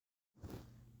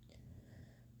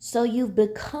So you've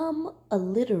become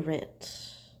illiterate,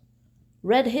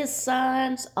 read his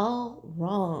signs all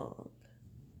wrong.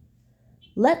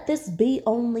 Let this be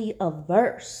only a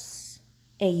verse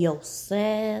in your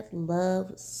sad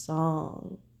love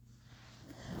song.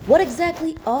 What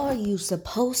exactly are you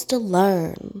supposed to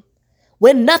learn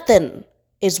when nothing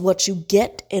is what you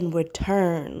get in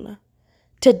return?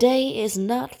 Today is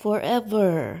not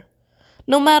forever.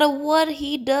 No matter what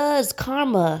he does,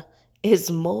 karma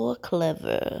is more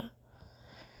clever.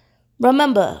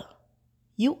 Remember,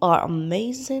 you are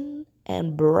amazing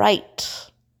and bright.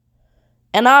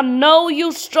 And I know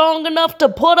you strong enough to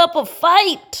put up a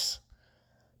fight.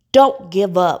 Don't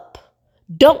give up.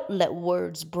 Don't let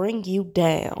words bring you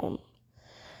down.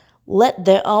 Let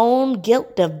their own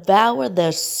guilt devour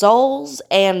their souls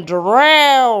and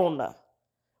drown.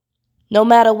 No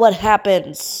matter what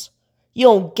happens,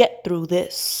 you'll get through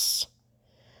this.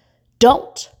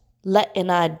 Don't let an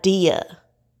idea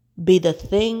be the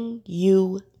thing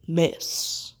you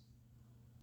miss.